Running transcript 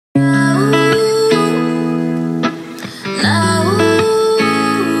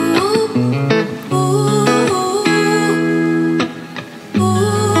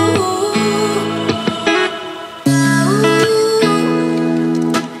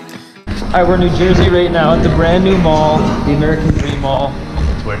Alright, we're in New Jersey right now at the brand new mall, the American Dream Mall.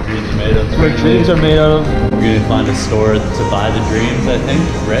 It's where dreams are made of. It's where dreams are made out of. We're gonna find a store to buy the dreams, I think,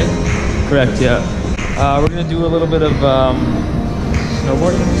 right? Correct, yeah. We're gonna do a little bit of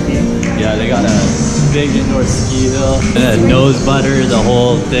snowboarding, skiing. Yeah, they got a big indoor ski hill, and a nose butter, the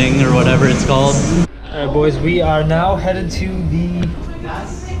whole thing, or whatever it's called. Alright boys, we are now headed to the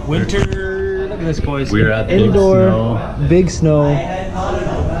winter, look at this boys. We're at indoor, big snow.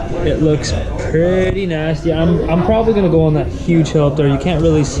 It looks pretty nasty. I'm probably gonna go on that huge hill up there. You can't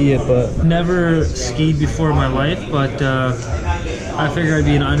really see it, but never skied before in my life, but I figure I'd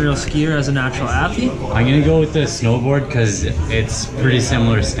be an unreal skier as a natural athlete. I'm gonna go with the snowboard because it's pretty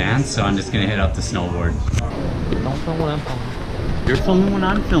similar stance, so I'm just gonna hit up the snowboard. Don't film when I'm filming. You're filming when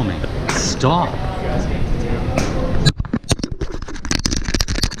I'm filming. Stop.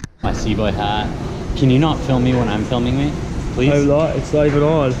 My Seaboy hat. Can you not film me when I'm filming me, please? It's live and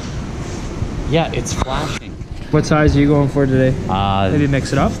on. Yeah, it's flashing. What size are you going for today? Maybe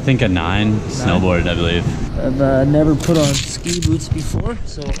mix it up? I think a 9 snowboard, I believe. I've never put on ski boots before,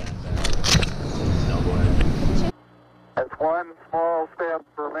 so. It's one small step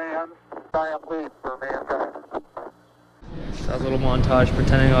for man, giant leap for mankind. That little montage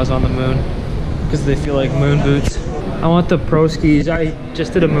pretending I was on the moon because they feel like moon boots. I want the pro skis. I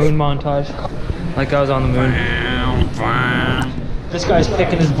just did a moon montage like I was on the moon. This guy's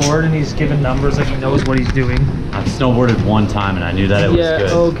picking his board and he's giving numbers like he knows what he's doing. I've snowboarded one time and I knew that it was good.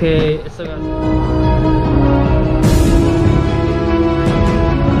 Yeah, okay. It's like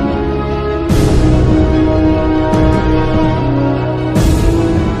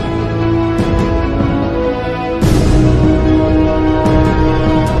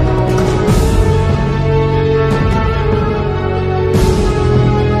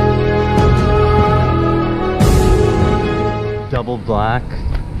double black.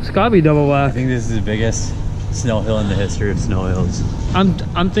 it's gotta be double black. I think this is the biggest snow hill in the history of snow hills.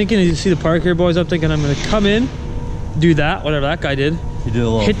 I'm thinking, you see the park here, boys? I'm thinking I'm gonna come in, do that, whatever that guy did. You did a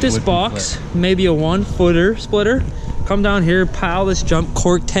little hit this box, maybe a 1-footer splitter, come down here, pile this jump,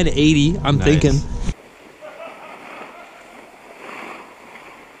 cork 1080. I'm thinking.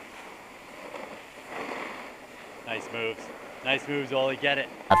 Nice moves. Nice moves, Ollie. Get it.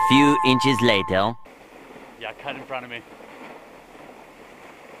 A few inches later. Yeah, cut in front of me.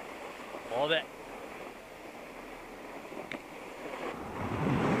 Hold it.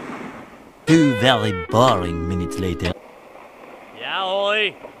 2 very boring minutes later. Yeah,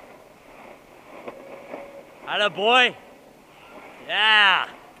 Ollie. Atta boy. Yeah.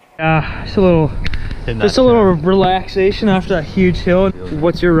 Yeah, just a little relaxation after that huge hill.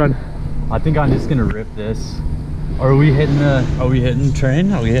 What's your run? I think I'm just gonna rip this. Are we hitting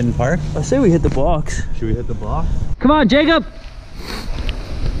train? Are we hitting park? I say we hit the box. Should we hit the block? Come on, Jacob.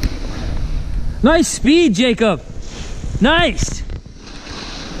 Nice speed, Jacob. Nice.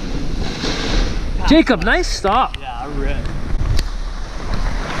 Jacob, nice stop. Yeah, I ripped.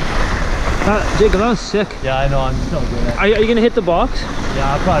 Jacob, that was sick. Yeah, I know, I'm so good at it. Are you gonna hit the box?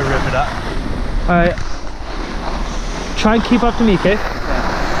 Yeah, I'll probably rip it up. All right. Try and keep up to me, okay?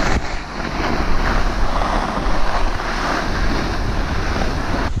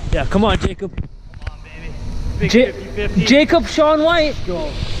 Yeah, come on, Jacob. Come on, baby. Big 50-50. Jacob Sean White. Let's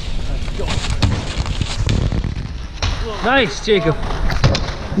go. Let's go. Nice, Jacob.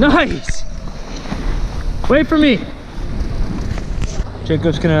 Nice. Wait for me.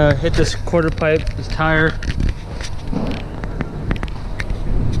 Jacob's gonna hit this quarter pipe, his tire.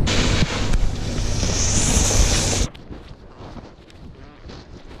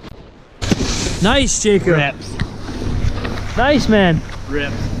 Nice, Jacob. Rips. Nice, man.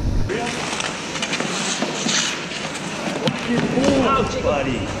 Rips. Ouch,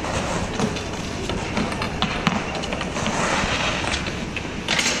 buddy.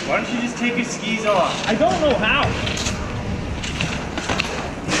 Why don't you just take your skis off? I don't know how.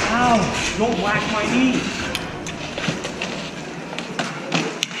 Ow! Don't whack my knee.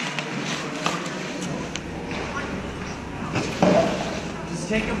 Just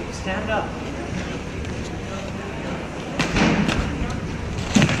take them. Stand up.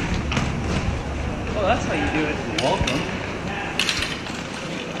 Oh, that's how you do it. You're welcome.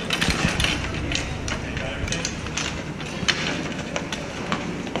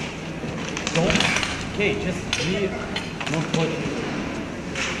 Don't. Okay, just leave. Don't push it.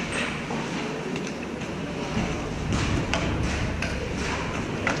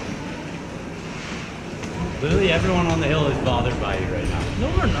 Literally everyone on the hill is bothered by you right now. No,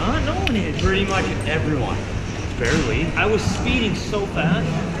 we're not. No one is. Pretty much everyone. Barely. I was speeding so fast.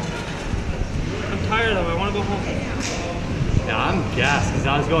 I'm tired of it. I want to go home. Yeah, I'm gassed because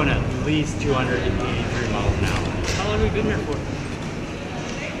I was going at least 283 miles an hour. How long have we been here for?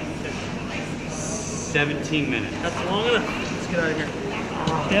 17 minutes. That's long enough. Let's get out of here.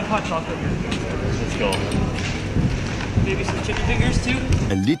 They have hot chocolate here. Let's go. Maybe some chicken fingers too.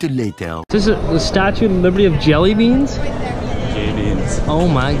 A little later. This is the Statue of Liberty of jelly beans? J beans. Oh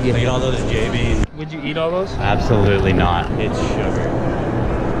my god. Look at all those J beans. Would you eat all those? Absolutely not. It's sugar.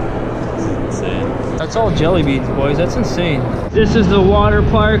 This is insane. That's all jelly beans, boys. That's insane. This is the water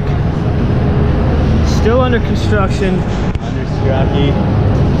park. Still under construction. Under scrappy.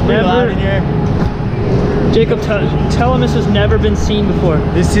 It's pretty loud in here. Jacob, tell him this has never been seen before.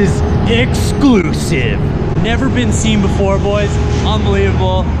 This is exclusive. Never been seen before, boys.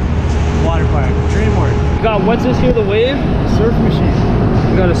 Unbelievable. Water park. Dream work. We got, what's this here, the wave? Surf machine.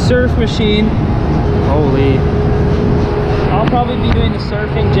 We got a surf machine. Holy. I'll probably be doing the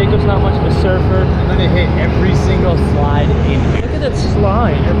surfing. Jacob's not much of a surfer. I'm gonna hit every single slide in here. Look at that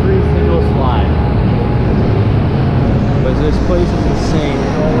slide. Every single slide. But this place is insane.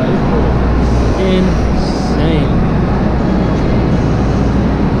 Insane.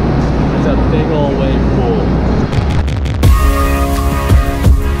 It's a big old wave pool.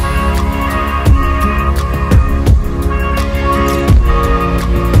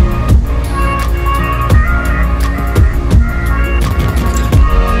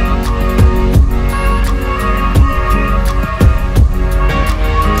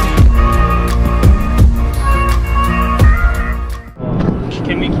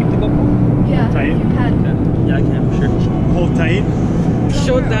 Can we keep the GoPro? Yeah, Tight? you can. Yeah, I can for sure. Hold tight.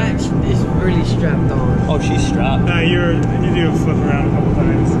 Show that is really strapped on. Oh, she's strapped. You do flip around a couple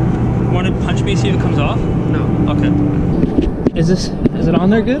times. Want to punch me, see if it comes off? No. Okay. Is it on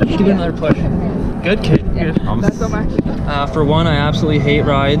there good? Give it another push. Good kid. Good. That's so much. For one, I absolutely hate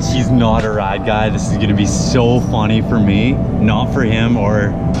rides. He's not a ride guy. This is gonna be so funny for me, not for him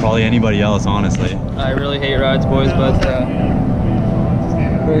or probably anybody else, honestly. I really hate rides, boys, but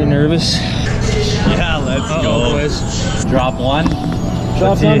very nervous. Yeah, let's go. Boys. Drop one.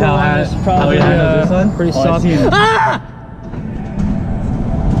 Drop see number how one is probably he handles this one. pretty Oh, I soft. see him. Ah!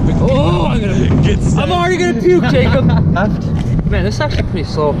 Oh, I'm already gonna puke, Jacob. Man, this is actually pretty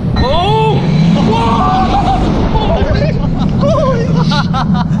slow. Oh!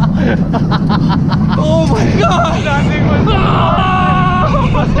 Oh my god! That thing was...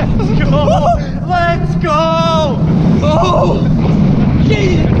 Let's go! Oh!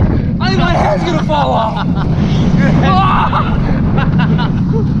 Jesus! I think my head's gonna fall off!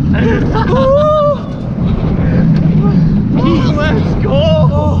 Let's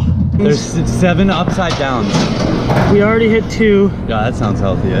go! There's 7 upside downs. We already hit 2. Yeah, that sounds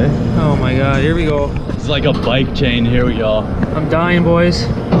healthy, eh? Oh my god, here we go. It's like a bike chain. Here we go. I'm dying, boys.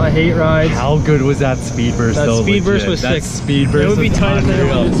 I hate rides. How good was that speed burst? That though, speed burst legit? was That sick. speed burst It would be was tight if they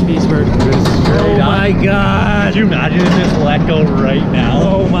unreal. didn't speed burst. Oh my god. Could you imagine if this let go right now?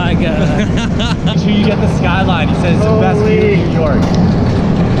 Oh my god. Make sure you get the skyline. He says it's the best view in New York.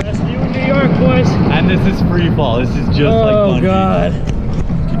 Best view in New York, boys. And this is free fall. This is just like Oh bungee. god.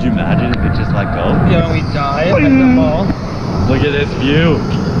 Could you imagine if it just let go? Yeah, we die at the fall. Look at this view.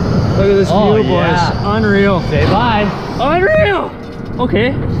 Look at this Oh, view, boys. yeah. Unreal. Say bye. Unreal.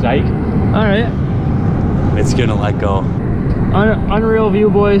 Okay. Psych. All right. It's gonna let go. Unreal view,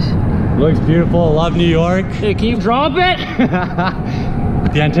 boys. Looks beautiful. Love New York. Hey, can you drop it?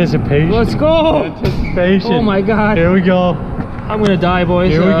 The anticipation. Let's go. Anticipation. Oh my god. Here we go. I'm gonna die,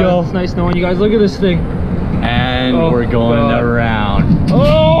 boys. Here we go. It's nice knowing you guys. Look at this thing. And Oh, we're going God. around.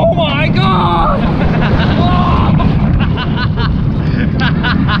 Oh my god!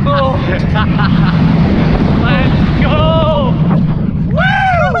 Oh. Let's go!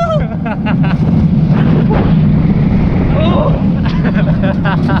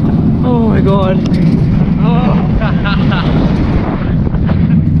 Oh my god.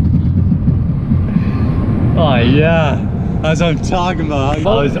 Oh yeah, that's what I'm talking about. That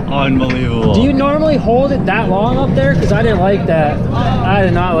was unbelievable. Do you normally hold it that long up there? Because I didn't like that. I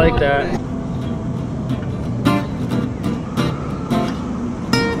did not like that.